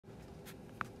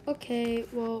Okay,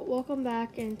 well, welcome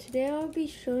back, and today I'll be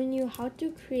showing you how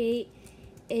to create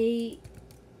a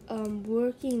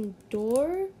working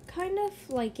door, kind of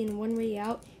like in One Way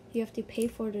Out. You have to pay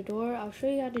for the door. I'll show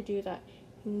you how to do that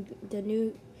in the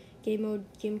new game mode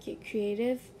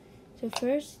Gimkitcreative. So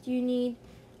first you need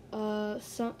a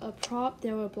prop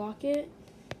that will block it.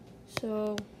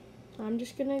 So I'm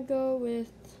just gonna go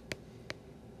with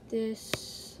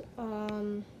this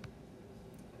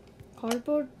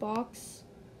cardboard box,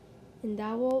 and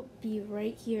that will be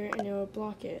right here and it will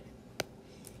block it.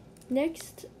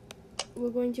 Next, we're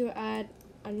going to add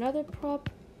another prop.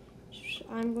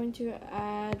 I'm going to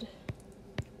add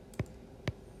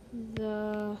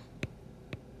the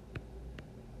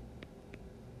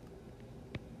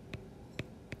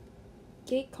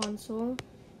gate console,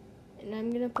 and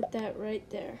I'm gonna put that right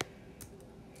there.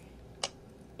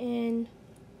 And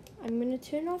I'm gonna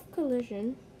turn off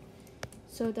collision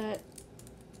so that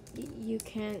you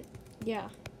can't,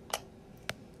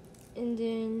 and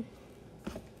then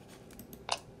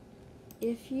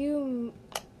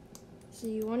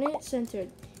you want it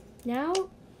centered. Now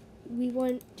we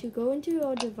want to go into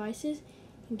our devices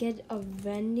and get a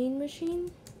vending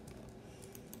machine,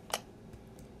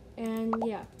 and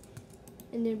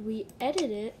then we edit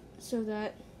it so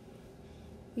that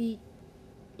we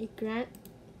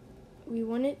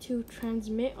want it to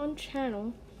transmit on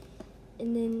channel,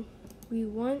 and then we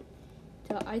want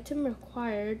the item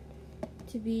required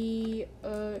to be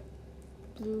a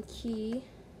blue key,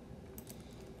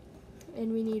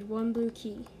 and we need one blue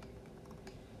key,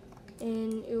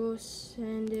 and it will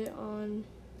send it on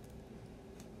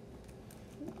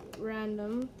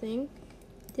random thing.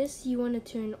 This you want to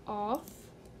turn off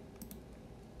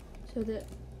so that,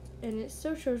 and it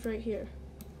still shows right here,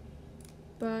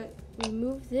 but we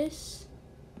move this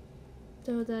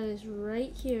so that is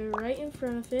right here, right in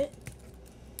front of it.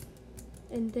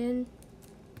 And then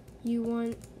you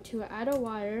want to add a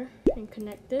wire and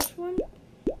connect this one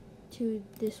to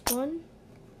this one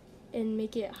and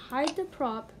make it hide the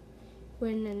prop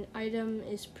when an item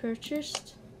is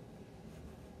purchased.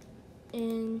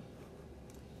 And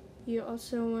you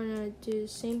also want to do the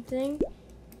same thing,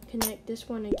 connect this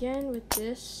one again with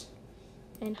this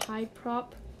and hide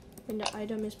prop when the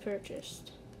item is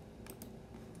purchased.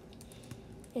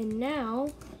 And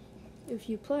now if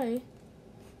you play,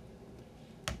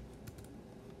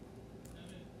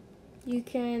 you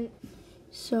can,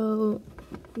 so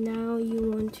now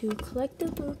you want to collect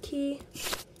the blue key,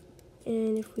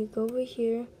 and if we go over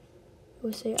here,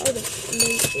 we'll say item, and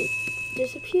then it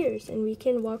disappears and we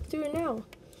can walk through it now.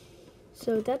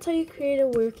 So that's how you create a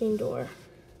working door.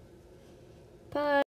 Bye.